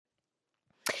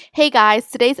Hey guys,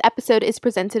 today's episode is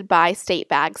presented by State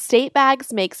Bags. State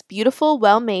Bags makes beautiful,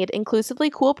 well-made, inclusively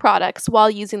cool products while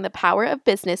using the power of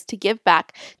business to give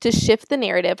back to shift the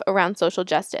narrative around social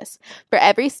justice. For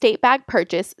every State Bag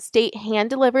purchase, State hand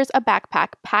delivers a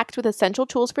backpack packed with essential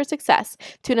tools for success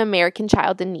to an American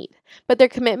child in need. But their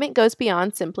commitment goes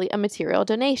beyond simply a material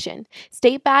donation.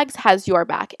 State Bags has your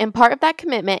back, and part of that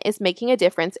commitment is making a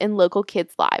difference in local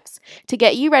kids' lives. To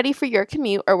get you ready for your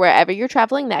commute or wherever you're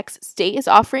traveling next, State is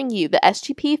offering you, the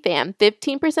SGP fam,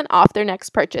 15% off their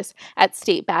next purchase at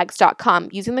statebags.com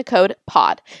using the code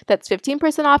POD. That's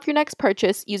 15% off your next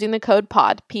purchase using the code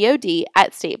POD, P-O-D,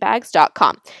 at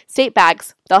statebags.com. State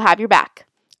Bags, they'll have your back.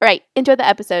 All right, enjoy the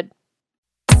episode.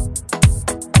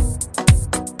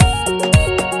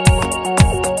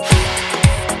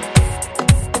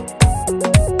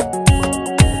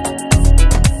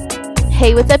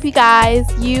 Hey, what's up, you guys?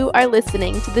 You are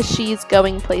listening to the She's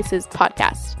Going Places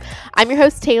podcast. I'm your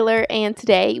host, Taylor, and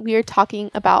today we are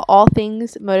talking about all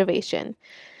things motivation.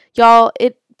 Y'all,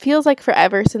 it feels like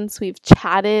forever since we've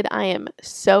chatted. I am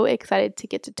so excited to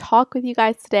get to talk with you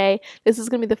guys today. This is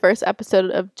going to be the first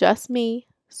episode of just me,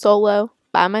 solo,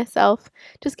 by myself,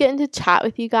 just getting to chat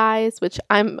with you guys, which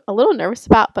I'm a little nervous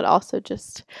about, but also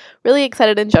just really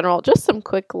excited in general. Just some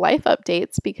quick life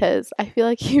updates because I feel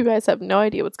like you guys have no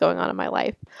idea what's going on in my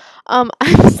life. I'm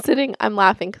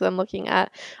laughing because I'm looking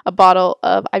at a bottle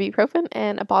of ibuprofen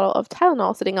and a bottle of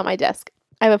Tylenol sitting on my desk.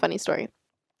 I have a funny story.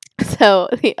 So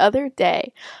the other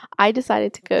day, I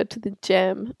decided to go to the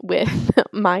gym with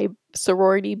my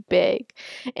sorority big,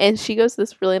 and she goes to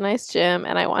this really nice gym,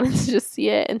 and I wanted to just see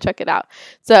it and check it out.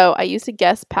 So I used a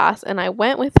guest pass, and I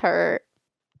went with her,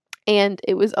 and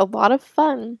it was a lot of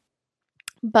fun.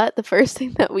 But the first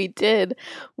thing that we did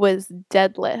was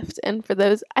deadlift, and for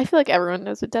those, I feel like everyone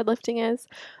knows what deadlifting is.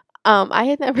 I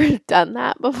had never done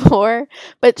that before,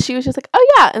 but she was just like, oh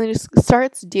yeah, and then just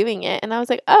starts doing it, and I was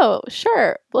like, oh,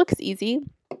 sure, looks easy.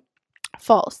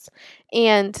 False.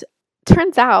 And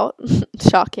turns out,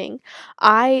 shocking,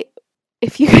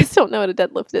 if you guys don't know what a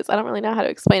deadlift is, I don't really know how to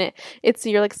explain it. It's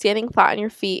you're like standing flat on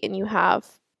your feet, and you have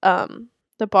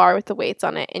the bar with the weights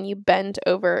on it, and you bend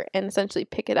over and essentially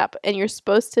pick it up, and you're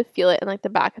supposed to feel it in like the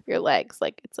back of your legs,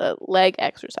 like it's a leg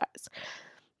exercise.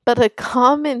 But a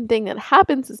common thing that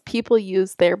happens is people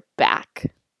use their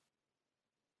back.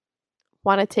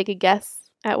 Want to take a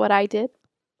guess at what I did?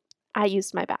 I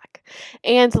used my back.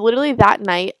 And literally that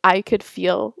night, I could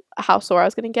feel how sore I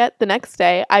was going to get. The next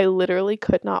day, I literally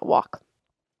could not walk.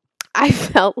 I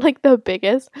felt like the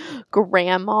biggest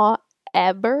grandma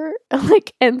ever.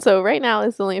 And so right now,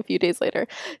 it's only a few days later.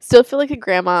 Still feel like a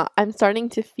grandma. I'm starting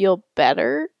to feel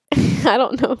better. I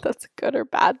don't know if that's a good or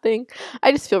bad thing.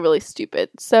 I just feel really stupid.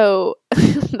 So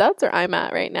that's where I'm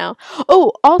at right now.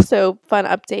 Oh, also, fun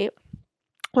update.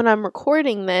 When I'm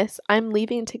recording this, I'm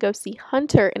leaving to go see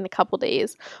Hunter in a couple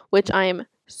days, which I'm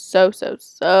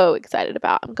so excited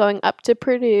about. I'm going up to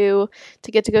Purdue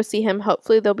to get to go see him.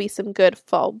 Hopefully there'll be some good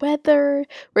fall weather.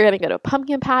 We're going to go to a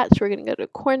pumpkin patch. We're going to go to a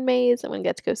corn maze. I'm going to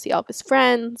get to go see all of his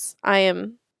friends. I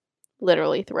am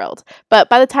literally thrilled. But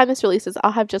by the time this releases,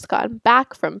 I'll have just gotten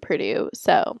back from Purdue.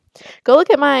 So go look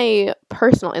at my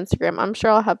personal Instagram. I'm sure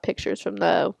I'll have pictures from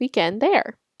the weekend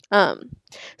there.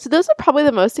 So those are probably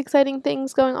the most exciting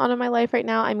things going on in my life right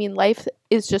now. I mean, life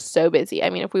is just so busy. I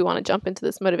mean, if we want to jump into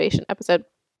this motivation episode,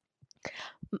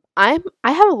 I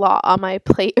have a lot on my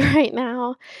plate right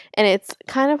now, and it's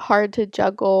kind of hard to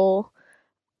juggle.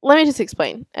 Let me just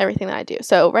explain everything that I do.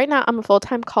 So right now I'm a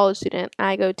full-time college student.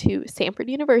 I go to Stanford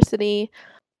University.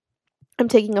 I'm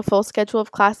taking a full schedule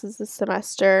of classes this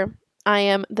semester. I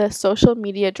am the social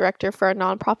media director for a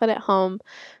nonprofit at home.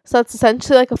 So that's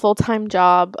essentially like a full-time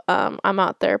job. I'm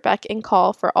out there beck and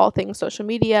call for all things social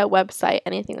media, website,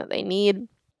 anything that they need.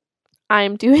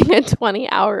 I'm doing a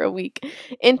 20-hour-a-week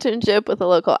internship with a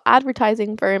local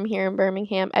advertising firm here in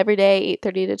Birmingham every day,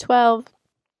 8:30 to 12.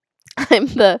 I'm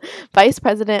the vice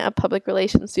president of Public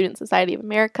Relations Student Society of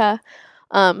America.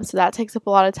 So that takes up a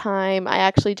lot of time. I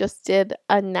actually just did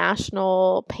a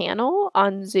national panel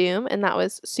on Zoom, and that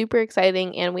was super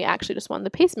exciting. And we actually just won the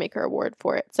Pacemaker Award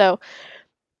for it. So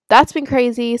that's been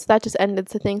crazy. So that just ended.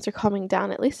 So things are calming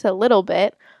down at least a little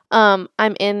bit. I'm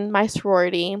in my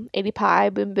sorority, 80 Pi,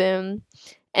 boom, boom.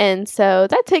 And so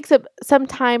that takes up some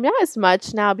time, not as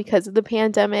much now because of the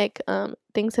pandemic.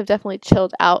 Things have definitely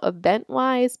chilled out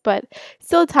event-wise, but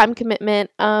still a time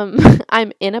commitment.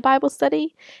 I'm in a Bible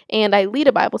study, and I lead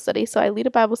a Bible study. So I lead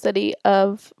a Bible study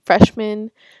of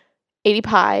freshmen 80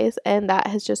 Pies, and that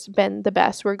has just been the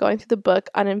best. We're going through the book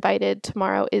Uninvited.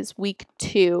 Tomorrow is week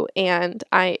 2, and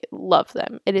I love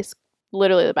them. It is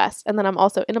literally the best. And then I'm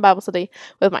also in a Bible study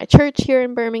with my church here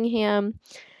in Birmingham.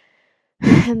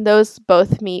 and those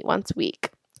both meet once a week.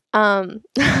 I'm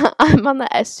on the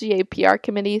SGA PR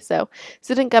committee, so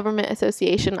Student Government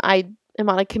Association. I am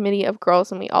on a committee of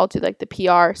girls, and we all do like the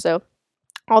PR, so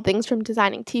all things from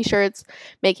designing t-shirts,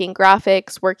 making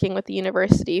graphics, working with the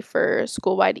university for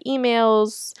school-wide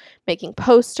emails, making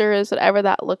posters, whatever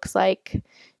that looks like,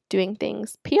 doing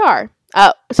things PR.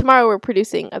 Tomorrow we're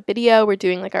producing a video. We're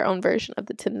doing like our own version of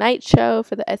the Tonight Show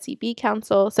for the SEB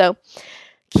Council. So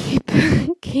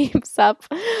keeps up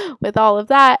with all of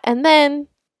that. And then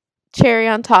cherry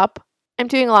on top, I'm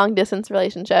doing a long distance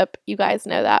relationship. You guys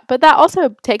know that. But that also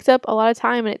takes up a lot of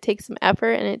time, and it takes some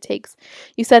effort, and it takes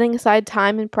you setting aside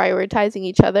time and prioritizing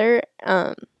each other.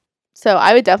 So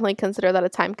I would definitely consider that a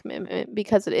time commitment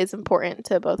because it is important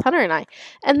to both Hunter and I.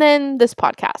 And then this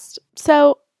podcast.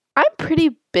 So I'm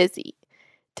pretty busy,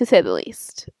 to say the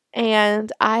least.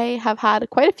 And I have had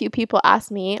quite a few people ask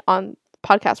me on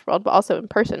Podcast World, but also in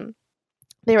person.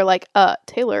 They were like,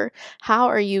 Taylor, how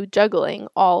are you juggling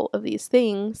all of these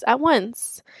things at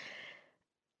once?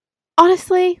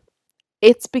 Honestly,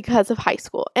 it's because of high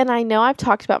school. And I know I've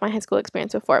talked about my high school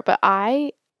experience before, but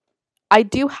I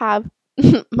do have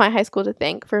my high school to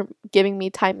thank for giving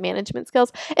me time management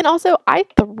skills. And also, I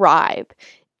thrive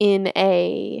in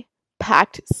a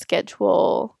packed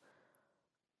schedule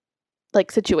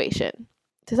like situation.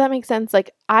 Does that make sense?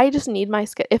 Like, I just need my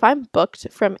schedule. If I'm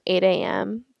booked from 8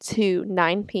 a.m. to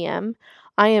 9 p.m.,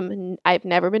 I've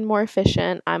never been more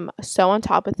efficient. I'm so on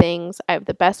top of things. I have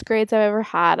the best grades I've ever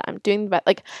had. I'm doing the best.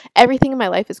 Like, everything in my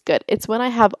life is good. It's when I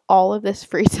have all of this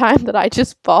free time that I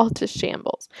just fall to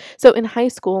shambles. So in high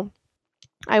school,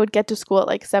 I would get to school at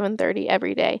like 7:30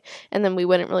 every day, and then we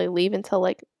wouldn't really leave until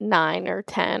like 9 or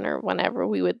 10 or whenever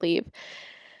we would leave.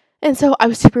 And so I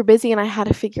was super busy, and I had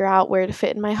to figure out where to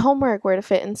fit in my homework, where to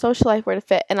fit in social life, where to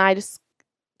fit. And I just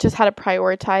had to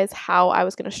prioritize how I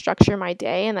was going to structure my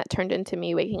day. And that turned into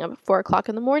me waking up at 4 o'clock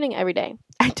in the morning every day.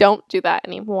 I don't do that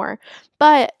anymore.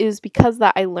 But it was because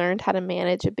that I learned how to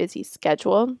manage a busy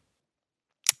schedule.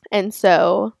 And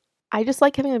so I just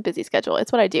like having a busy schedule.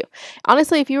 It's what I do.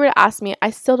 Honestly, if you were to ask me, I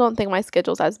still don't think my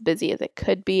schedule's as busy as it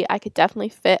could be. I could definitely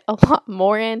fit a lot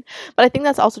more in, but I think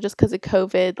that's also just because of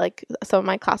COVID. Like, some of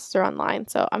my classes are online,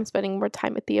 so I'm spending more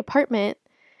time at the apartment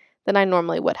than I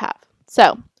normally would have.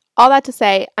 So all that to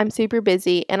say, I'm super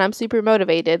busy and I'm super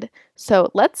motivated. So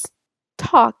let's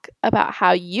talk about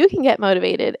how you can get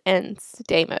motivated and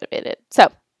stay motivated.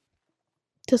 So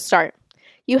to start,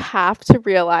 you have to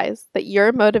realize that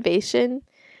your motivation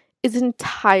is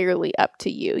entirely up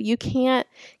to you. You can't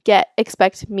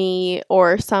expect me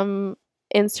or some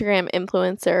Instagram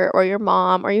influencer or your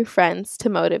mom or your friends to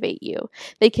motivate you.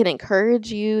 They can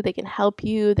encourage you, they can help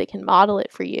you, they can model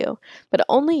it for you, but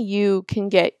only you can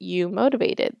get you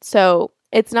motivated. So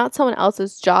it's not someone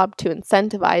else's job to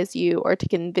incentivize you or to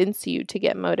convince you to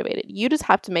get motivated. You just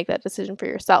have to make that decision for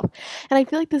yourself. And I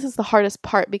feel like this is the hardest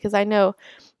part because I know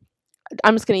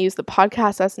I'm just going to use the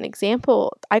podcast as an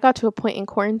example. I got to a point in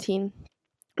quarantine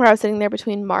where I was sitting there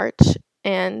between March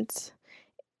and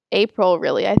April,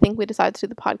 really. I think we decided to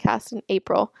do the podcast in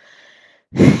April.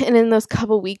 And in those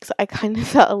couple weeks, I kind of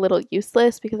felt a little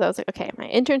useless because I was like, okay, my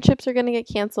internships are going to get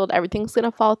canceled. Everything's going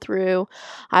to fall through.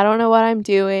 I don't know what I'm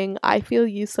doing. I feel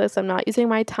useless. I'm not using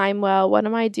my time well. What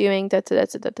am I doing? Da, da,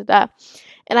 da, da, da, da.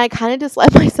 And I kind of just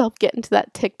let myself get into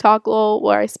that TikTok lull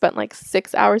where I spent like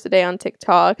 6 hours a day on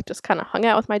TikTok, just kind of hung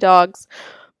out with my dogs,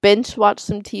 binge watched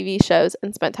some TV shows,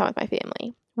 and spent time with my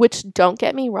family. Which, don't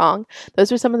get me wrong, those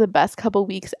were some of the best couple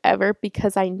weeks ever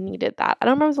because I needed that. I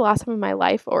don't remember the last time in my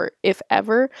life, or if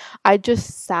ever, I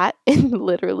just sat and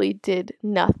literally did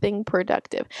nothing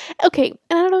productive. Okay,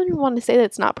 and I don't even want to say that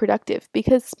it's not productive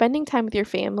because spending time with your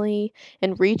family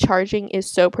and recharging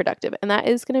is so productive, and that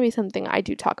is going to be something I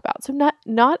do talk about. So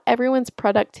not everyone's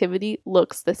productivity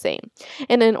looks the same.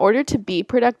 And in order to be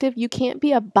productive, you can't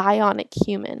be a bionic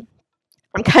human.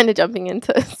 I'm kind of jumping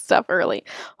into stuff early.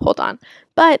 Hold on.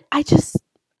 But I just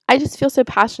feel so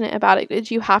passionate about it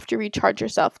that you have to recharge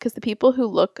yourself because the people who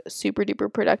look super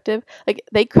duper productive, like,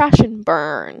 they crash and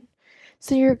burn.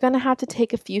 So you're going to have to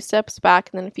take a few steps back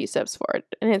and then a few steps forward.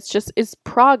 And it's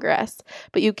progress,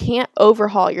 but you can't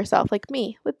overhaul yourself like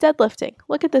me with deadlifting.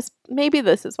 Look at this. Maybe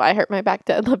this is why I hurt my back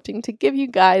deadlifting, to give you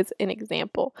guys an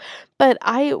example. But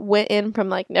I went in from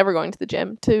like never going to the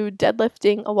gym to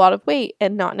deadlifting a lot of weight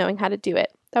and not knowing how to do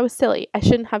it. That was silly. I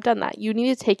shouldn't have done that. You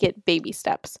need to take it baby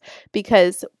steps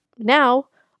because now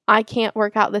I can't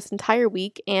work out this entire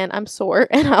week and I'm sore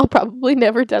and I'll probably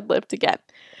never deadlift again.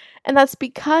 And that's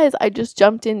because I just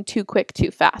jumped in too quick, too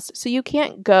fast. So you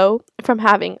can't go from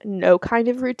having no kind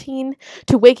of routine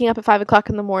to waking up at 5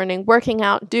 o'clock in the morning, working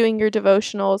out, doing your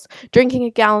devotionals, drinking a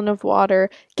gallon of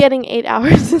water, getting 8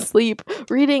 hours of sleep,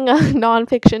 reading a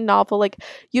nonfiction novel. Like,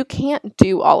 you can't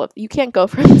do you can't go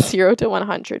from 0 to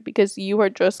 100 because you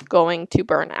are just going to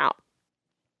burn out.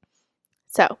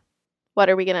 So, what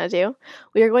are we going to do?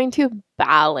 We are going to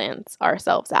balance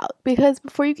ourselves out, because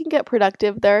before you can get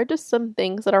productive, there are just some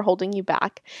things that are holding you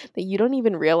back that you don't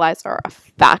even realize are a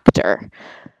factor.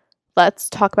 Let's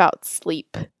talk about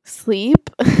sleep. Sleep,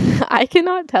 I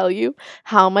cannot tell you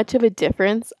how much of a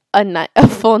difference a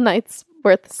full night's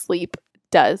worth of sleep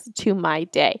does to my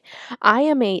day. I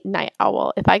am a night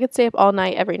owl. If I could stay up all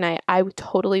night every night, I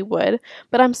totally would.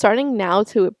 But I'm starting now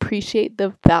to appreciate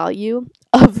the value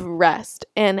of rest.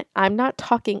 And I'm not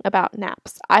talking about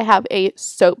naps. I have a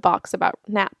soapbox about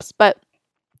naps, but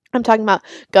I'm talking about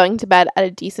going to bed at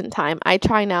a decent time. I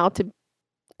try now to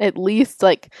at least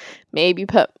maybe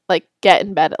get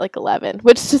in bed at 11,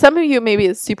 which to some of you maybe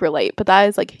is super late, but that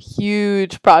is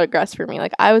huge progress for me.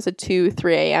 I was a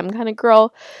 2-3 a.m. kind of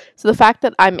girl. So the fact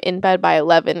that I'm in bed by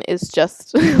 11 is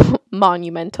just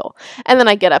monumental. And then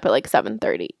I get up at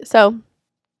 7:30. So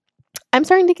I'm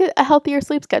starting to get a healthier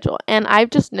sleep schedule, and I've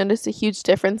just noticed a huge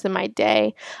difference in my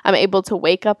day. I'm able to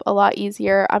wake up a lot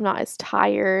easier. I'm not as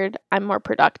tired. I'm more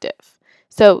productive.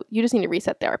 So you just need to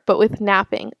reset there. But with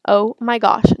napping, oh my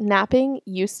gosh, napping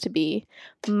used to be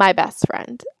my best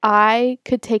friend. I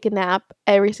could take a nap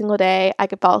every single day. I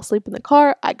could fall asleep in the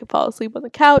car. I could fall asleep on the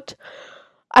couch.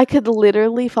 I could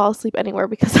literally fall asleep anywhere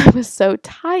because I was so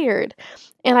tired.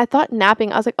 And I thought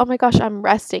napping, I was like, oh my gosh, I'm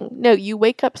resting. No, you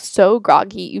wake up so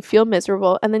groggy, you feel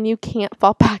miserable, and then you can't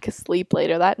fall back asleep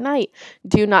later that night.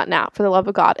 Do not nap, for the love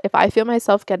of God. If I feel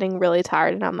myself getting really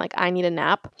tired and I'm like, I need a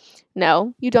nap,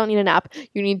 no, you don't need a nap.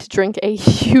 You need to drink a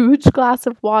huge glass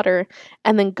of water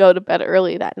and then go to bed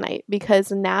early that night,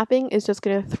 because napping is just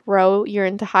going to throw your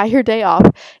entire day off.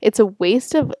 It's a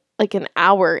waste of an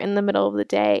hour in the middle of the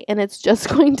day, and it's just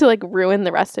going to ruin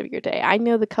the rest of your day. I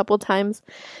know the couple times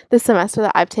this semester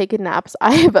that I've taken naps,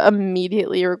 I have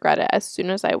immediately regretted as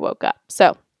soon as I woke up.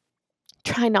 So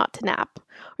try not to nap,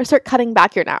 or start cutting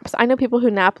back your naps. I know people who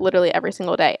nap literally every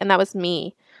single day, and that was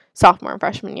me sophomore and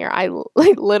freshman year. I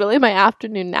literally my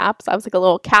afternoon naps, I was like a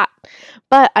little cat.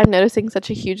 But I'm noticing such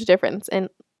a huge difference in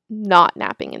not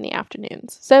napping in the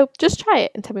afternoons. So just try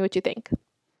it and tell me what you think.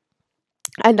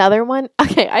 Another one,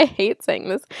 okay, I hate saying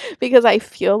this because I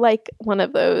feel like one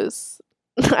of those,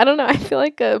 I don't know, I feel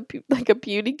like a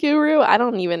beauty guru, I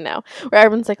don't even know, where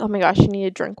everyone's like, oh my gosh, you need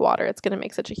to drink water, it's going to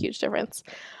make such a huge difference.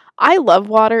 I love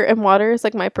water, and water is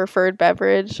my preferred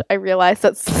beverage. I realize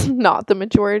that's not the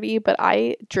majority, but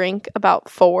I drink about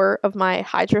 4 of my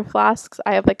Hydro Flasks.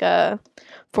 I have a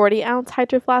 40-ounce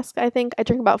Hydro Flask, I think. I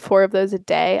drink about 4 of those a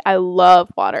day. I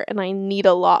love water, and I need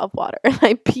a lot of water, and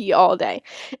I pee all day.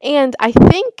 And I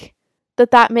think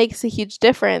that makes a huge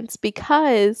difference,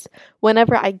 because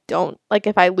whenever I don't,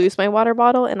 if I lose my water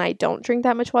bottle and I don't drink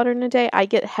that much water in a day, I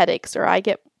get headaches, or I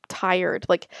get tired.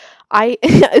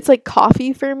 It's like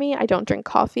coffee for me. I don't drink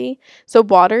coffee. So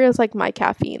water is my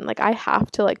caffeine. I have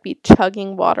to be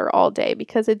chugging water all day,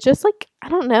 because it just I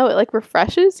don't know, it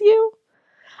refreshes you.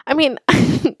 I mean,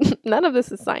 none of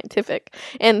this is scientific.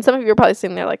 And some of you are probably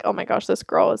sitting there oh my gosh, this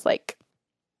girl is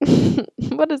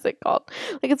what is it called?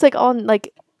 It's all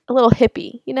a little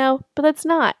hippie, but it's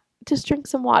not. Just drink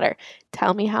some water.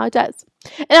 Tell me how it does.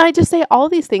 And I just say all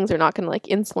these things are not going to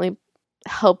instantly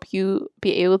help you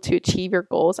be able to achieve your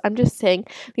goals. I'm just saying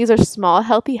these are small,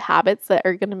 healthy habits that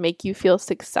are going to make you feel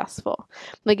successful.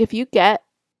 If you get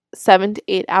 7 to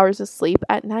 8 hours of sleep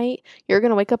at night, you're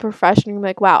going to wake up refreshed and you're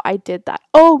going to be wow, I did that.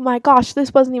 Oh my gosh,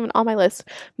 this wasn't even on my list.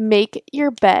 Make your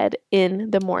bed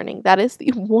in the morning. That is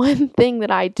the one thing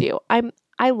that I do.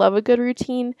 I love a good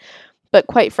routine, but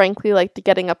quite frankly, the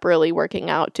getting up early, working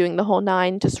out, doing the whole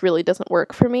 9 just really doesn't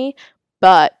work for me.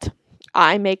 But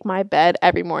I make my bed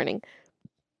every morning.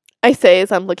 I say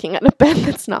as I'm looking at a bed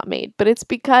that's not made, but it's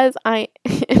because I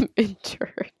am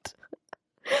injured.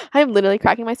 I'm literally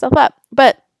cracking myself up.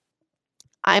 But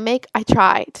I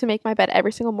try to make my bed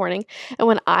every single morning. And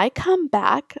when I come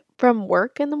back from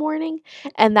work in the morning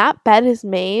and that bed is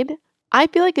made, I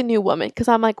feel like a new woman, because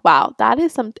I'm wow, that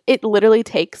is it literally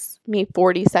takes me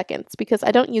 40 seconds because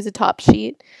I don't use a top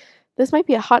sheet. This might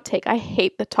be a hot take. I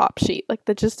hate the top sheet.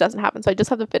 That just doesn't happen. So I just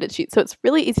have the fitted sheet. So it's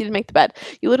really easy to make the bed.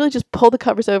 You literally just pull the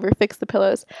covers over, fix the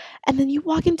pillows, and then you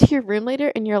walk into your room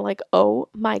later and you're oh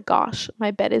my gosh,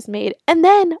 my bed is made. And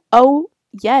then, oh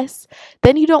yes,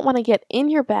 then you don't want to get in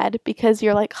your bed because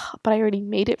you're like, "Oh, but I already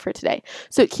made it for today."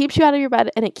 So it keeps you out of your bed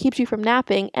and it keeps you from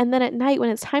napping. And then at night when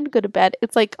it's time to go to bed,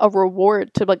 it's like a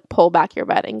reward to like pull back your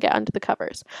bed and get under the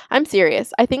covers. I'm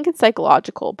serious. I think it's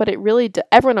psychological, but it really,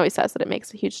 everyone always says that it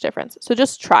makes a huge difference. So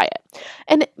just try it.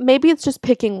 And maybe it's just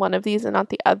picking one of these and not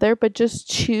the other, but just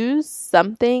choose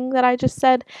something that I just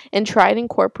said and try to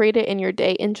incorporate it in your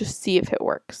day and just see if it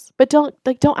works. But don't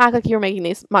act like you're making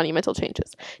these monumental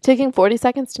changes. Taking 40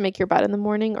 seconds to make your bed in the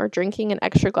morning or drinking an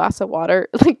extra glass of water,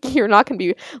 like you're not going to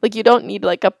be, like you don't need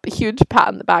like a huge pat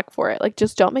on the back for it. Like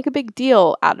just don't make a big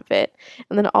deal out of it.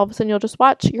 And then all of a sudden you'll just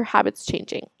watch your habits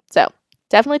changing. So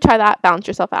definitely try that, balance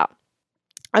yourself out.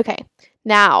 Okay,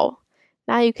 now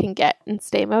you can get and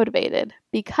stay motivated,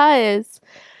 because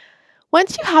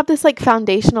once you have this like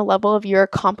foundational level of you're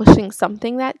accomplishing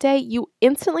something that day, you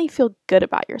instantly feel good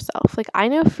about yourself. Like I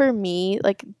know for me,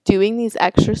 like doing these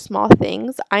extra small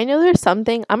things, I know there's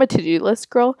something, I'm a to-do list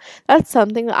girl. That's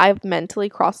something that I've mentally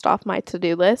crossed off my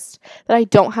to-do list that I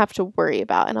don't have to worry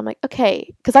about. And I'm like,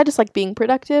 okay, because I just like being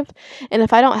productive. And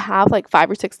if I don't have like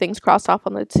 5 or 6 things crossed off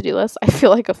on the to-do list, I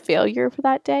feel like a failure for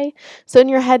that day. So in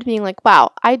your head being like,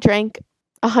 wow, I drank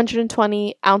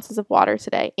 120 ounces of water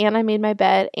today, and I made my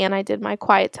bed, and I did my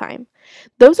quiet time.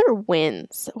 Those are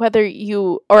wins. Whether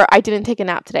or I didn't take a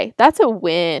nap today, that's a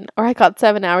win. Or I got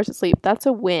 7 hours of sleep, that's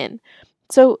a win.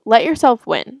 So let yourself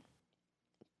win.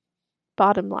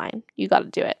 Bottom line, you got to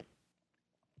do it.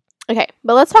 Okay,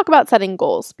 but let's talk about setting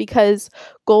goals, because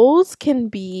goals can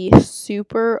be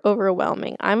super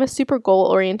overwhelming. I'm a super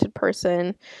goal-oriented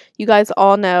person. You guys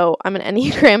all know I'm an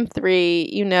Enneagram 3.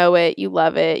 You know it. You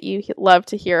love it. You love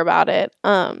to hear about it.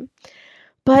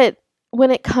 But when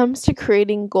it comes to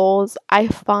creating goals, I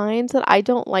find that I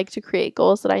don't like to create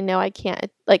goals that I know I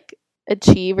can't like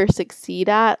achieve or succeed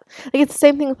at. Like it's the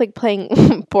same thing with like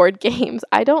playing board games.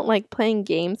 I don't like playing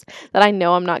games that I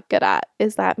know I'm not good at.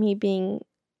 Is that me being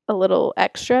a little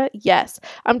extra? Yes.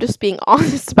 I'm just being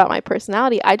honest about my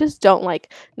personality. I just don't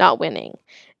like not winning.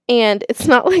 And it's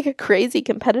not like a crazy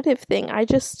competitive thing. I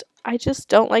just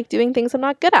don't like doing things I'm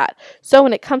not good at. So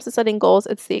when it comes to setting goals,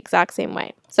 it's the exact same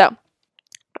way. So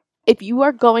if you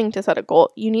are going to set a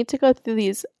goal, you need to go through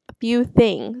these few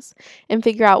things and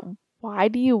figure out, why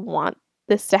do you want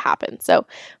this to happen? So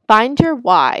find your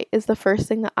why is the first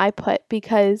thing that I put,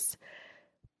 because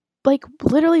like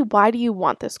literally, why do you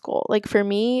want this goal? Like for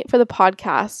me, for the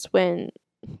podcast, when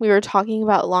we were talking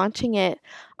about launching it,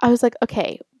 I was like,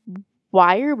 okay,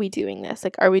 why are we doing this?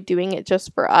 Like, are we doing it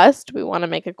just for us? Do we want to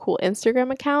make a cool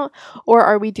Instagram account? Or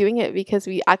are we doing it because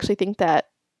we actually think that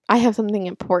I have something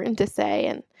important to say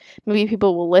and maybe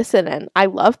people will listen? And I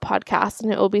love podcasts,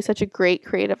 and it will be such a great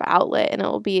creative outlet, and it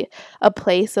will be a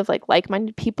place of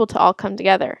like-minded people to all come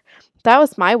together. That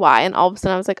was my why. And all of a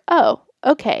sudden I was like, oh,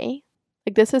 okay.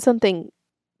 Like this is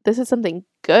something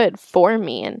good for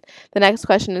me. And the next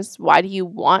question is, why do you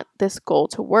want this goal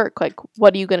to work? Like,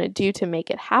 what are you going to do to make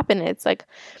it happen? It's like,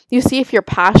 you see if you're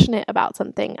passionate about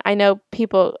something. I know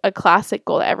a classic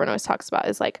goal that everyone always talks about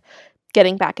is like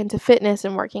getting back into fitness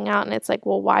and working out. And it's like,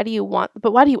 well, why do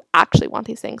you actually want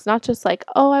these things? Not just like,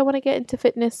 oh, I want to get into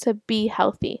fitness to be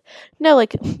healthy. No,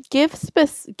 like give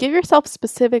yourself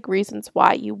specific reasons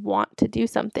why you want to do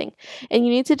something. And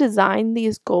you need to design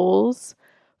these goals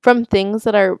from things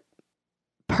that are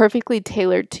perfectly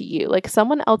tailored to you. Like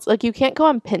someone else, like you can't go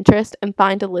on Pinterest and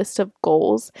find a list of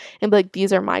goals and be like,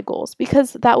 these are my goals,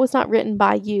 because that was not written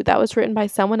by you. That was written by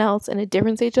someone else in a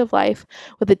different stage of life,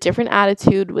 with a different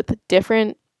attitude, with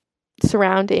different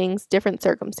surroundings, different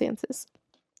circumstances.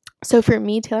 So for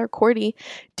me, Taylor Cordy,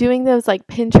 doing those like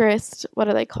Pinterest, what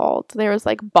are they called? There was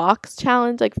like box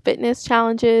challenge, like fitness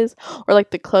challenges, or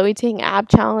like the Chloe Ting ab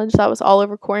challenge that was all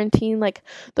over quarantine. Like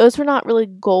those were not really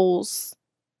goals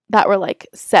that were like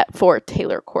set for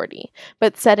Taylor Cordy,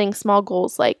 but setting small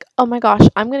goals like, oh my gosh,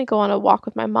 I'm going to go on a walk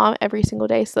with my mom every single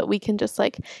day so that we can just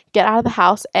like get out of the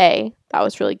house. A, that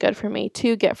was really good for me.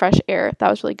 2, get fresh air. That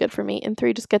was really good for me. And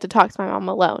 3, just get to talk to my mom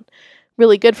alone.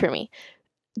 Really good for me.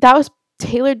 That was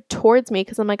tailored towards me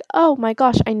because I'm like, oh my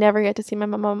gosh, I never get to see my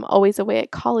mom. I'm always away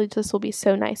at college. This will be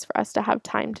so nice for us to have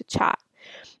time to chat.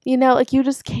 You know, like you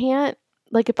just can't,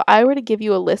 like if I were to give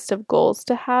you a list of goals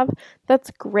to have, that's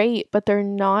great, but they're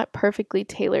not perfectly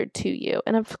tailored to you.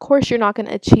 And of course, you're not going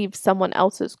to achieve someone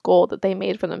else's goal that they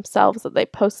made for themselves, that they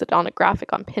posted on a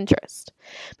graphic on Pinterest,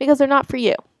 because they're not for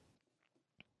you.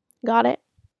 Got it?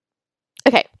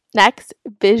 Okay, next,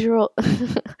 visual.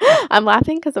 I'm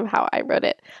laughing because of how I wrote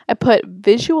it. I put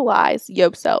visualize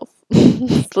yourself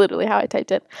It's literally how I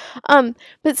typed it.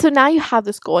 But so now you have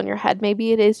this goal in your head.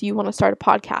 Maybe it is you want to start a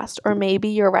podcast, or maybe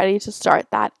you're ready to start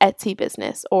that Etsy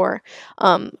business, or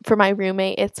for my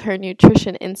roommate, it's her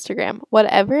nutrition Instagram.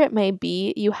 Whatever it may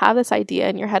be, you have this idea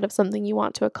in your head of something you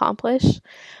want to accomplish.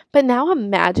 But now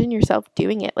imagine yourself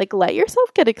doing it. Like, let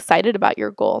yourself get excited about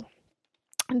your goal.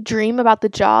 Dream about the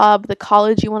job, the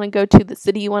college you want to go to, the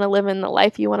city you want to live in, the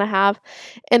life you want to have.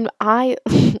 And I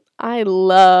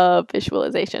love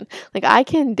visualization. Like, I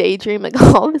can daydream. Like,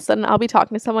 all of a sudden I'll be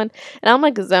talking to someone and I'm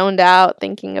like zoned out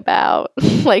thinking about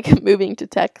like moving to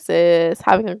Texas,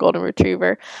 having a golden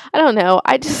retriever. I don't know.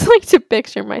 I just like to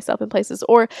picture myself in places.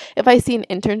 Or if I see an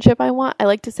internship I want, I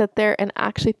like to sit there and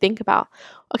actually think about,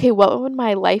 okay, what would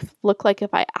my life look like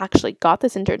if I actually got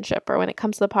this internship? Or when it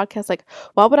comes to the podcast, like,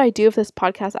 what would I do if this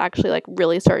podcast actually like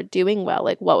really started doing well?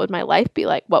 Like, what would my life be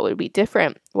like? What would be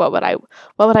different? What would I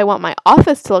want my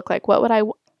office to look like?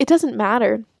 It doesn't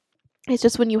matter. It's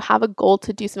just when you have a goal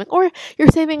to do something, or you're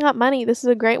saving up money. This is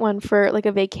a great one for like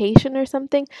a vacation or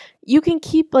something. You can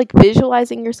keep like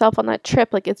visualizing yourself on that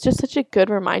trip. Like, it's just such a good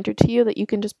reminder to you that you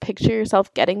can just picture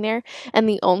yourself getting there. And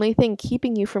the only thing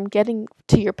keeping you from getting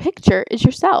to your picture is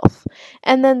yourself.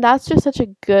 And then that's just such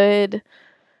a good,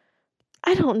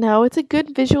 I don't know, it's a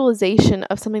good visualization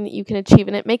of something that you can achieve,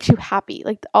 and it makes you happy.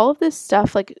 Like, all of this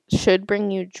stuff like should bring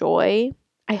you joy,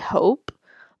 I hope,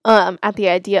 at the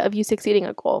idea of you succeeding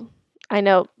a goal. I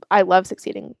know I love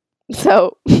succeeding,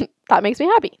 so that makes me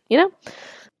happy, you know?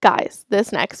 Guys,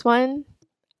 this next one,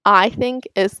 I think,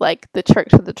 is like the trick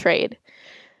to the trade.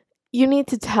 You need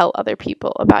to tell other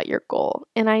people about your goal.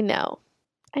 And I know,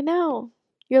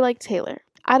 you're like, Taylor,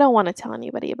 I don't want to tell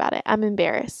anybody about it. I'm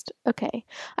embarrassed. Okay.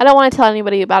 I don't want to tell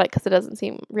anybody about it because it doesn't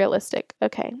seem realistic.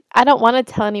 Okay. I don't want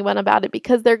to tell anyone about it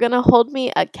because they're going to hold me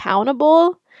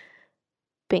accountable.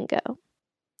 Bingo.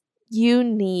 You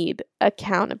need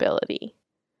accountability,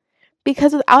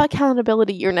 because without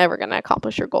accountability, you're never going to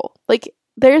accomplish your goal. Like,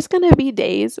 there's going to be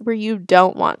days where you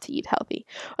don't want to eat healthy,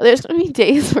 or there's going to be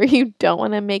days where you don't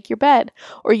want to make your bed,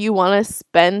 or you want to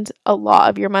spend a lot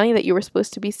of your money that you were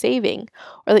supposed to be saving,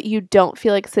 or that you don't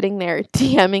feel like sitting there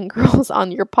DMing girls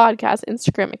on your podcast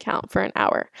Instagram account for an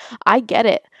hour. I get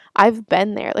it. I've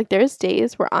been there. Like, there's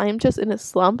days where I'm just in a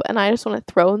slump and I just want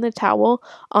to throw in the towel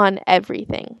on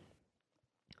everything.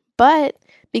 But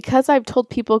because I've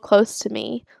told people close to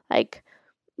me, like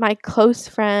my close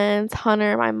friends,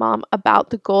 Hunter, my mom, about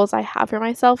the goals I have for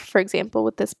myself, for example,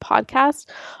 with this podcast,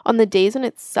 on the days when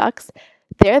it sucks,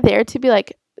 they're there to be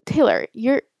like, Taylor,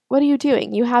 what are you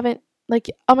doing? You haven't,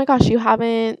 like, oh my gosh, you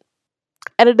haven't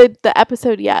edited the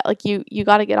episode yet. Like, you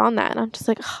got to get on that. And I'm just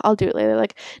like, I'll do it later.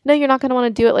 Like, no, you're not going to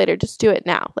want to do it later. Just do it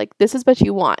now. Like, this is what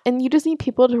you want. And you just need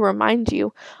people to remind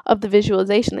you of the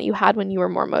visualization that you had when you were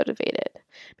more motivated.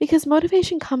 Because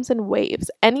motivation comes in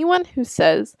waves. Anyone who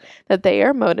says that they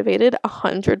are motivated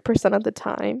 100% of the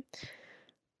time,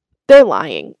 they're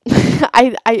lying.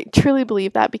 I truly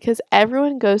believe that, because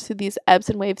everyone goes through these ebbs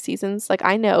and wave seasons. Like,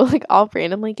 I know, like, I'll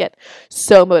randomly get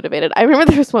so motivated. I remember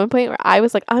there was one point where I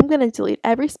was like, I'm going to delete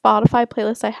every Spotify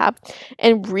playlist I have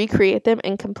and recreate them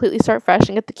and completely start fresh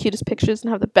and get the cutest pictures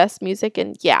and have the best music.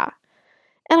 And yeah.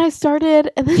 And I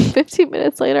started, and then 15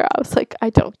 minutes later, I was like, I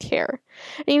don't care.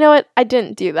 And you know what? I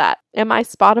didn't do that. And my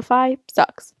Spotify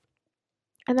sucks.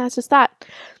 And that's just that.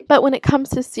 But when it comes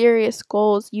to serious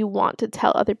goals, you want to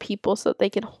tell other people so that they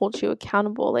can hold you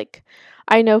accountable. Like,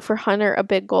 I know for Hunter, a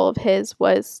big goal of his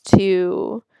was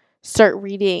to start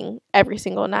reading every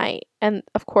single night. And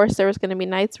of course, there was going to be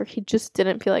nights where he just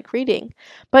didn't feel like reading.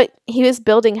 But he was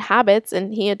building habits,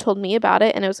 and he had told me about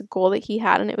it, and it was a goal that he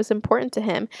had, and it was important to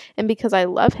him. And because I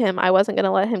love him, I wasn't going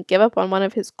to let him give up on one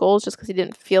of his goals just because he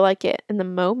didn't feel like it in the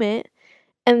moment.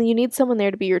 And you need someone there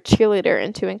to be your cheerleader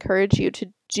and to encourage you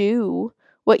to do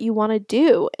what you want to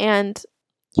do. And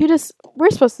we're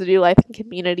supposed to do life in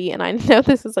community. And I know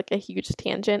this is like a huge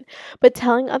tangent, but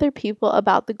telling other people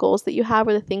about the goals that you have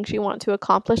or the things you want to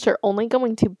accomplish are only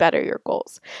going to better your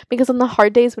goals. Because on the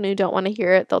hard days when you don't want to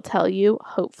hear it, they'll tell you,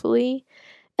 hopefully.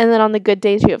 And then on the good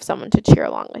days, you have someone to cheer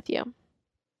along with you.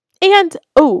 And,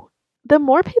 the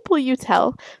more people you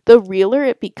tell, the realer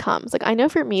it becomes. Like, I know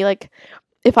for me, like,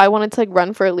 if I wanted to like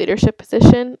run for a leadership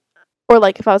position, or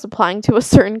like if I was applying to a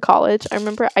certain college, I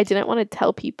remember I didn't want to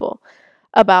tell people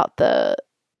about the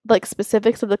like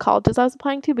specifics of the colleges I was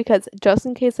applying to, because just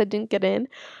in case I didn't get in,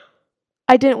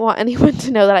 I didn't want anyone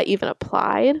to know that I even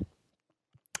applied.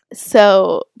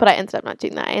 So, but I ended up not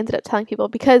doing that. I ended up telling people,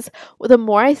 because the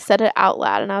more I said it out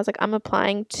loud, and I was like, I'm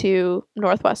applying to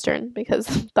Northwestern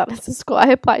because that is the school I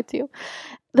applied to.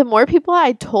 the more people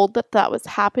I told that was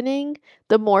happening,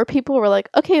 the more people were like,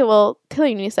 okay, well, Taylor,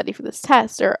 you need to study for this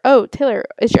test. Or, oh, Taylor,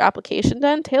 is your application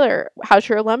done? Taylor, how's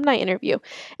your alumni interview?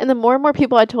 And the more and more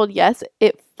people I told yes,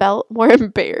 it felt more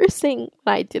embarrassing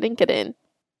when I didn't get in.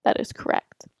 That is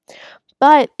correct.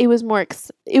 But it was more,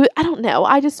 I don't know.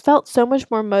 I just felt so much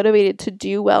more motivated to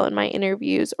do well in my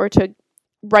interviews or to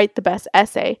write the best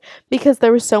essay because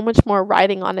there was so much more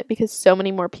writing on it because so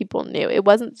many more people knew. It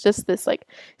wasn't just this like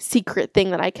secret thing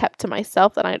that I kept to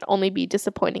myself that I'd only be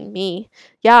disappointing me.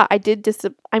 Yeah, I didn't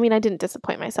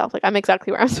disappoint myself. Like, I'm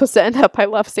exactly where I'm supposed to end up. I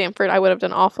left Stanford. I would have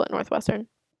done awful at Northwestern.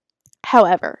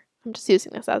 However, I'm just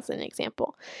using this as an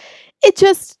example. It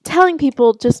just, telling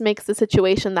people just makes the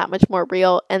situation that much more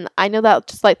real, and I know that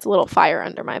just lights a little fire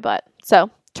under my butt.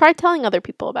 So try telling other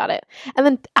people about it, and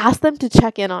then ask them to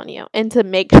check in on you and to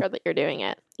make sure that you're doing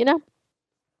it, you know?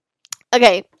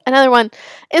 Okay, another one,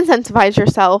 incentivize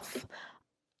yourself.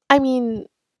 I mean,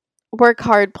 work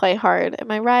hard, play hard.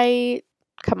 Am I right?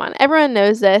 Come on, everyone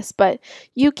knows this, but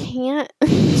you can't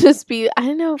just be, I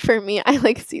don't know, for me, I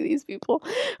like see these people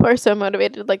who are so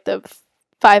motivated, like the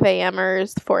 5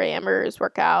 a.m.ers, 4 a.m.ers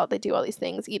work out, they do all these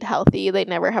things, eat healthy, they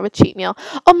never have a cheat meal.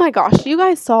 Oh my gosh, you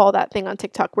guys saw that thing on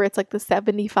TikTok where it's like the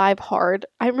 75 hard.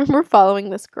 I remember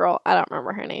following this girl, I don't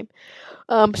remember her name.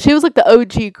 She was like the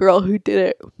OG girl who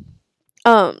did it.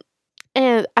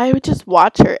 And I would just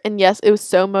watch her, and yes, it was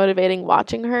so motivating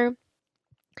watching her.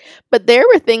 But there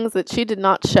were things that she did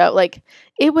not show. Like,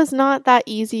 it was not that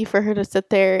easy for her to sit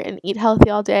there and eat healthy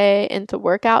all day and to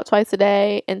work out twice a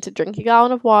day and to drink a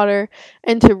gallon of water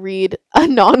and to read a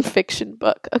nonfiction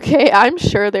book. Okay, I'm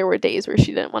sure there were days where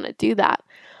she didn't want to do that.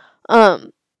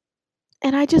 And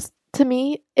to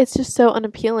me, it's just so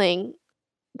unappealing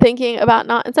thinking about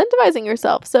not incentivizing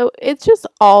yourself. So it just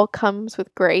all comes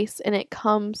with grace, and it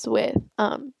comes with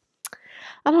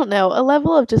I don't know, a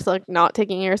level of just like not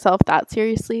taking yourself that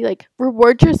seriously. Like,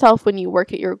 reward yourself when you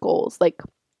work at your goals. Like,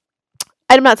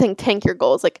 I'm not saying tank your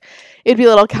goals. Like, it'd be a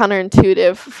little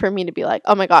counterintuitive for me to be like,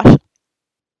 oh my gosh,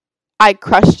 I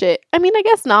crushed it. I mean, I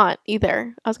guess not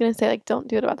either. I was going to say, like, don't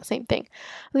do it about the same thing.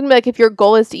 I was going to be like, if your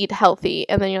goal is to eat healthy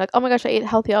and then you're like, oh my gosh, I ate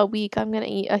healthy all week, I'm going to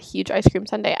eat a huge ice cream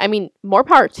sundae. I mean, more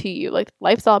power to you. Like,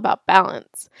 life's all about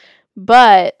balance.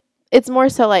 But it's more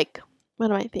so like, what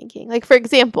am I thinking? Like, for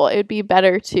example, it would be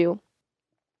better to,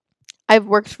 I've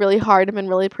worked really hard and been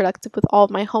really productive with all of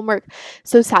my homework.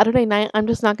 So Saturday night, I'm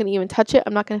just not going to even touch it.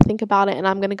 I'm not going to think about it, and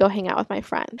I'm going to go hang out with my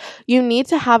friend. You need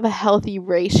to have a healthy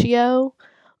ratio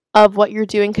of what you're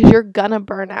doing because you're going to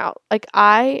burn out. Like,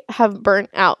 I have burnt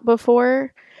out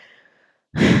before.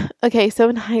 Okay, so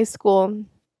in high school,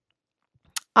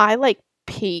 I like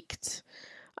peaked.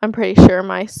 I'm pretty sure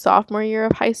my sophomore year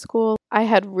of high school, I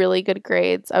had really good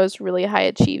grades. I was really high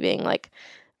achieving. Like,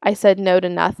 I said no to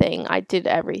nothing. I did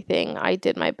everything. I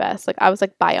did my best. Like, I was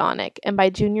like bionic. And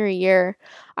by junior year,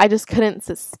 I just couldn't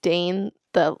sustain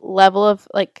the level of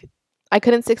like, I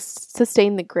couldn't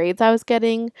sustain the grades I was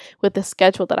getting with the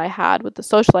schedule that I had with the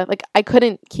social life. Like, I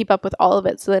couldn't keep up with all of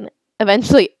it. So then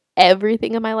eventually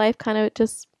everything in my life kind of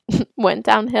just went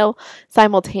downhill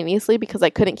simultaneously because I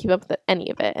couldn't keep up with any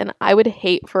of it. And I would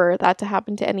hate for that to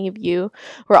happen to any of you,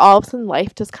 where all of a sudden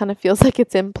life just kind of feels like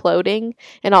it's imploding,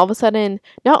 and all of a sudden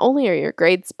not only are your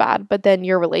grades bad, but then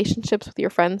your relationships with your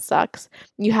friends sucks.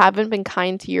 You haven't been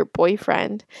kind to your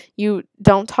boyfriend. You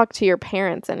don't talk to your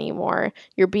parents anymore.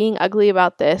 You're being ugly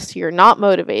about this. You're not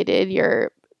motivated.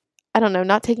 You're, I don't know,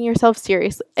 not taking yourself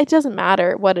seriously. It doesn't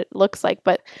matter what it looks like,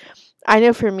 but I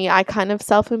know for me, I kind of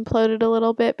self-imploded a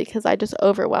little bit because I just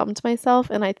overwhelmed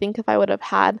myself. And I think if I would have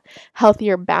had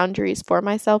healthier boundaries for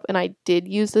myself, and I did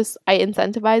use this, I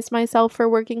incentivized myself for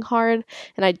working hard,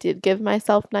 and I did give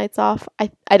myself nights off,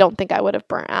 I don't think I would have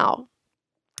burnt out,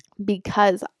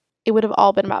 because it would have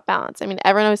all been about balance. I mean,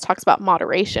 everyone always talks about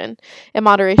moderation, and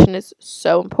moderation is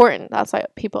so important. That's why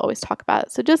people always talk about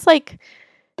it. So just like,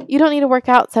 you don't need to work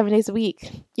out 7 days a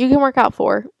week. You can work out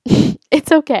 4.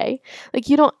 It's okay. Like,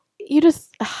 I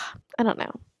don't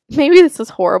know. Maybe this is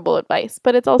horrible advice,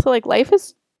 but it's also like, life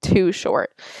is too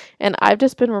short. And I've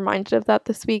just been reminded of that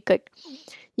this week. Like,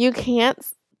 you can't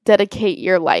dedicate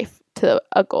your life to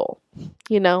a goal,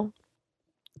 you know?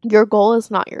 Your goal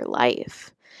is not your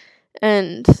life.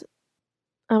 And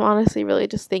I'm honestly really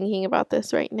just thinking about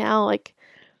this right now. Like,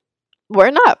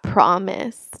 we're not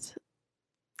promised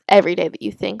every day that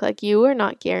you think. Like, you are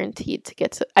not guaranteed to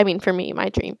get to, I mean, for me, my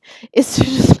dream is to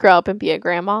just grow up and be a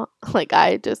grandma. Like,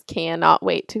 I just cannot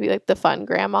wait to be like the fun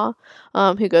grandma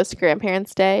who goes to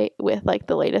grandparents' day with like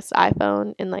the latest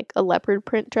iPhone in like a leopard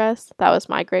print dress. That was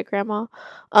my great grandma.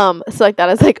 So like, that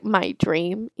is like my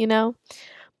dream, you know?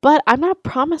 But I'm not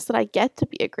promised that I get to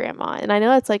be a grandma. And I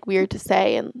know it's like weird to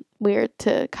say and weird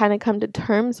to kind of come to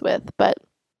terms with, but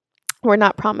we're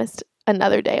not promised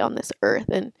another day on this earth.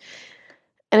 And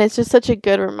it's just such a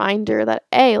good reminder that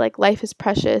A, like life is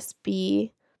precious,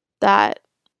 B, that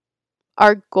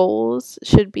our goals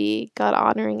should be God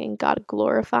honoring and God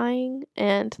glorifying,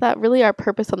 and that really our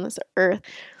purpose on this earth.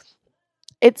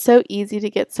 It's so easy to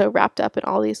get so wrapped up in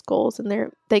all these goals,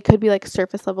 and they could be like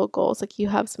surface level goals, like you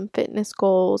have some fitness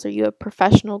goals or you have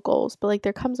professional goals, but like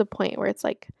there comes a point where it's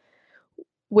like,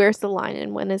 where's the line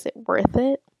and when is it worth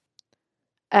it?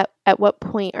 At what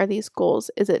point are these goals,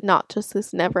 is it not just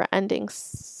this never ending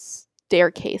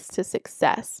staircase to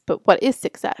success, but what is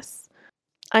success?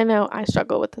 I know I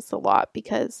struggle with this a lot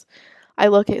because I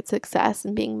look at success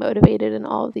and being motivated in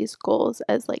all of these goals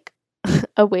as like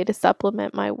a way to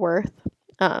supplement my worth.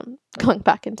 Going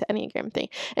back into Enneagram thing,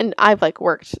 and I've like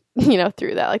worked,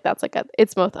 through that. Like that's like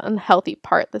it's most unhealthy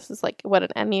part. This is like what an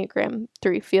Enneagram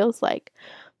 3 feels like.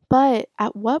 But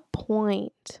at what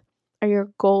point are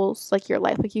your goals like your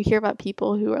life? Like you hear about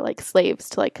people who are like slaves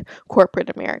to like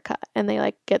corporate America, and they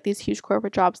like get these huge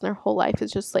corporate jobs and their whole life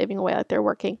is just slaving away. Like they're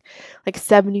working like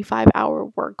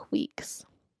 75-hour work weeks.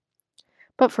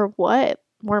 But for what?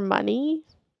 More money?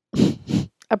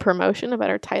 A promotion, a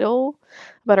better title,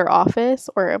 a better office,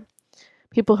 or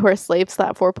people who are slaves to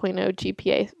that 4.0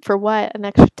 GPA. For what? An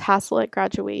extra tassel at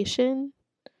graduation?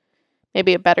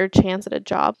 Maybe a better chance at a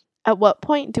job? At what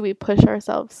point do we push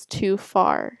ourselves too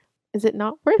far? Is it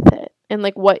not worth it? And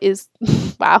like what is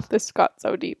wow, this got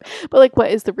so deep. But like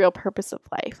what is the real purpose of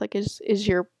life? Like is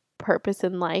your purpose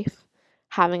in life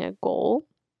having a goal?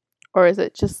 Or is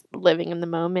it just living in the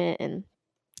moment and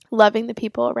loving the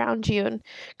people around you and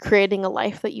creating a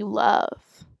life that you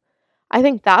love? I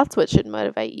think that's what should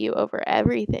motivate you over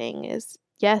everything is,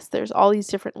 yes, there's all these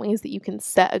different ways that you can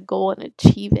set a goal and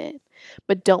achieve it,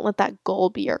 but don't let that goal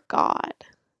be your God.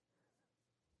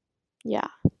 Yeah.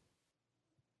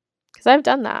 Because I've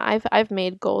done that. I've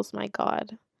made goals my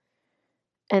God.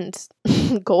 And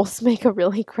goals make a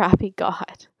really crappy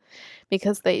God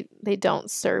because they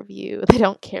don't serve you. They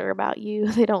don't care about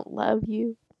you. They don't love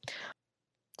you.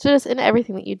 So just in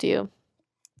everything that you do,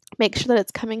 make sure that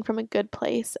it's coming from a good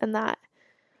place and that,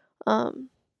 I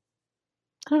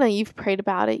don't know, you've prayed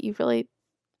about it, you've really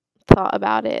thought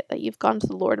about it, that you've gone to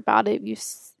the Lord about it,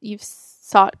 you've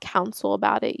sought counsel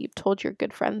about it, you've told your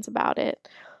good friends about it,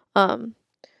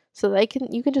 so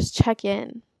you can just check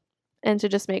in and to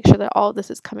just make sure that all of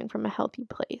this is coming from a healthy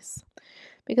place.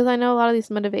 Because I know a lot of these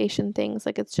motivation things,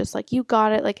 like it's just like, you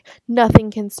got it, like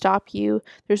nothing can stop you.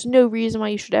 There's no reason why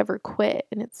you should ever quit.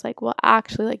 And it's like, well,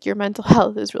 actually, like your mental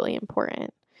health is really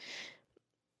important.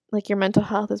 Like your mental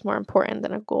health is more important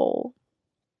than a goal.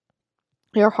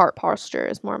 Your heart posture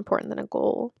is more important than a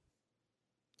goal.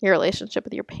 Your relationship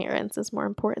with your parents is more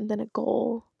important than a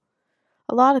goal.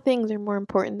 A lot of things are more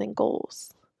important than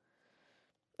goals.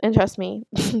 And trust me,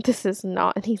 this is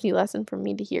not an easy lesson for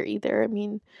me to hear either. I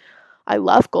mean, I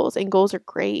love goals and goals are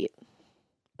great,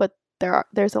 but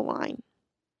there's a line.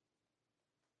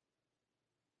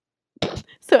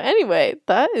 So anyway,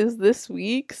 that is this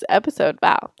week's episode.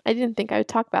 Wow, I didn't think I would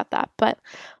talk about that, but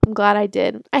I'm glad I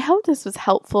did. I hope this was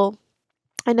helpful.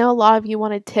 I know a lot of you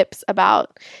wanted tips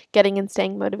about getting and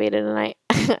staying motivated, and I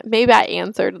maybe I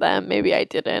answered them, maybe I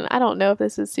didn't. I don't know if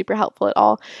this is super helpful at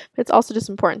all, but it's also just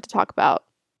important to talk about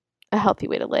a healthy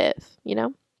way to live,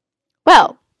 Well,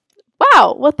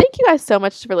 wow. Well, thank you guys so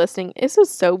much for listening. This was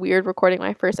so weird recording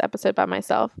my first episode by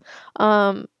myself.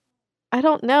 I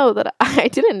don't know that I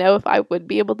didn't know if I would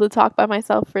be able to talk by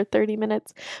myself for 30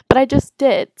 minutes, but I just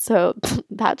did. So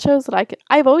that shows that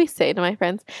I've always said to my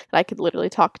friends that I could literally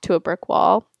talk to a brick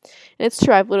wall. And it's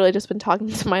true. I've literally just been talking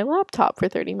to my laptop for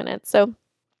 30 minutes. So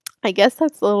I guess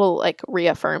that's a little like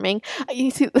reaffirming.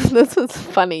 You see, this was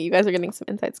funny. You guys are getting some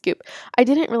inside scoop. I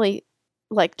didn't really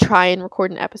like try and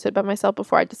record an episode by myself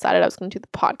before I decided I was going to do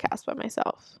the podcast by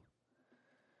myself.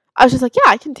 I was just like,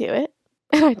 yeah, I can do it.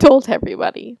 And I told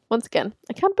everybody, once again,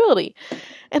 accountability.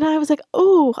 And I was like,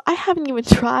 oh, I haven't even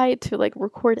tried to like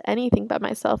record anything by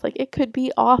myself. Like it could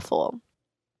be awful.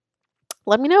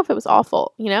 Let me know if it was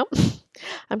awful,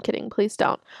 I'm kidding. Please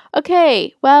don't.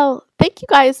 Okay. Well, thank you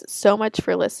guys so much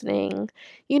for listening.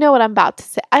 You know what I'm about to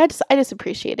say. I just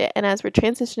appreciate it. And as we're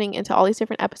transitioning into all these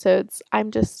different episodes, I'm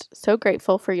just so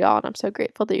grateful for y'all. And I'm so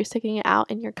grateful that you're sticking it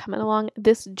out and you're coming along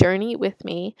this journey with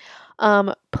me.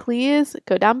 Please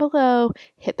go down below,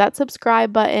 hit that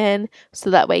subscribe button so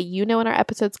that way you know when our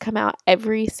episodes come out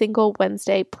every single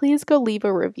Wednesday. Please go leave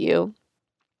a review.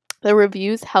 The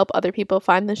reviews help other people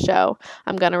find the show.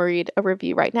 I'm going to read a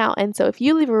review right now. And so if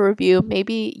you leave a review,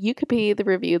 maybe you could be the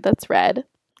review that's read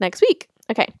next week.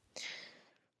 Okay.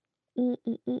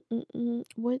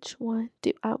 Which one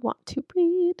do I want to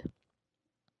read?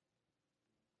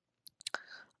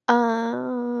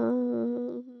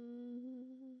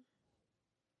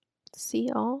 See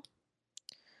y'all.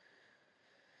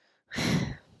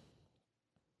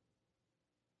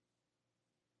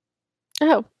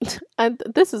 Oh,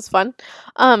 this is fun.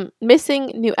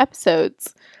 Missing new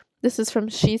episodes. This is from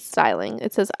She's Styling.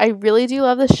 It says, I really do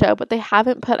love the show, but they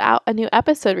haven't put out a new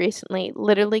episode recently.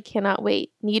 Literally cannot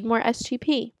wait. Need more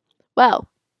SGP. Well,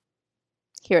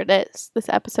 here it is. This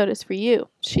episode is for you,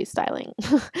 She's Styling.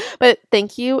 But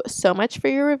thank you so much for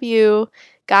your review.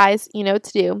 Guys, you know what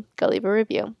to do. Go leave a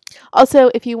review. Also,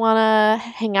 if you want to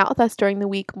hang out with us during the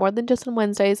week, more than just on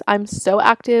Wednesdays, I'm so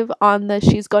active on the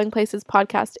She's Going Places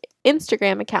podcast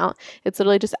Instagram account. It's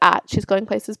literally just at She's Going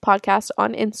Places podcast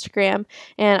on Instagram,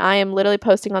 and I am literally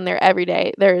posting on there every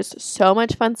day. There's so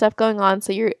much fun stuff going on.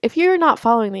 So if you're not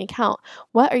following the account,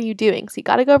 what are you doing? So you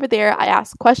got to go over there. I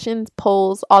ask questions,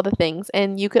 polls, all the things,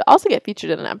 and you could also get featured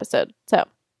in an episode. So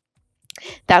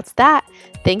that's that.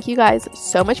 Thank you guys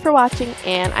so much for watching,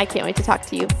 and I can't wait to talk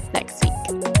to you next week.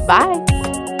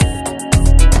 Bye.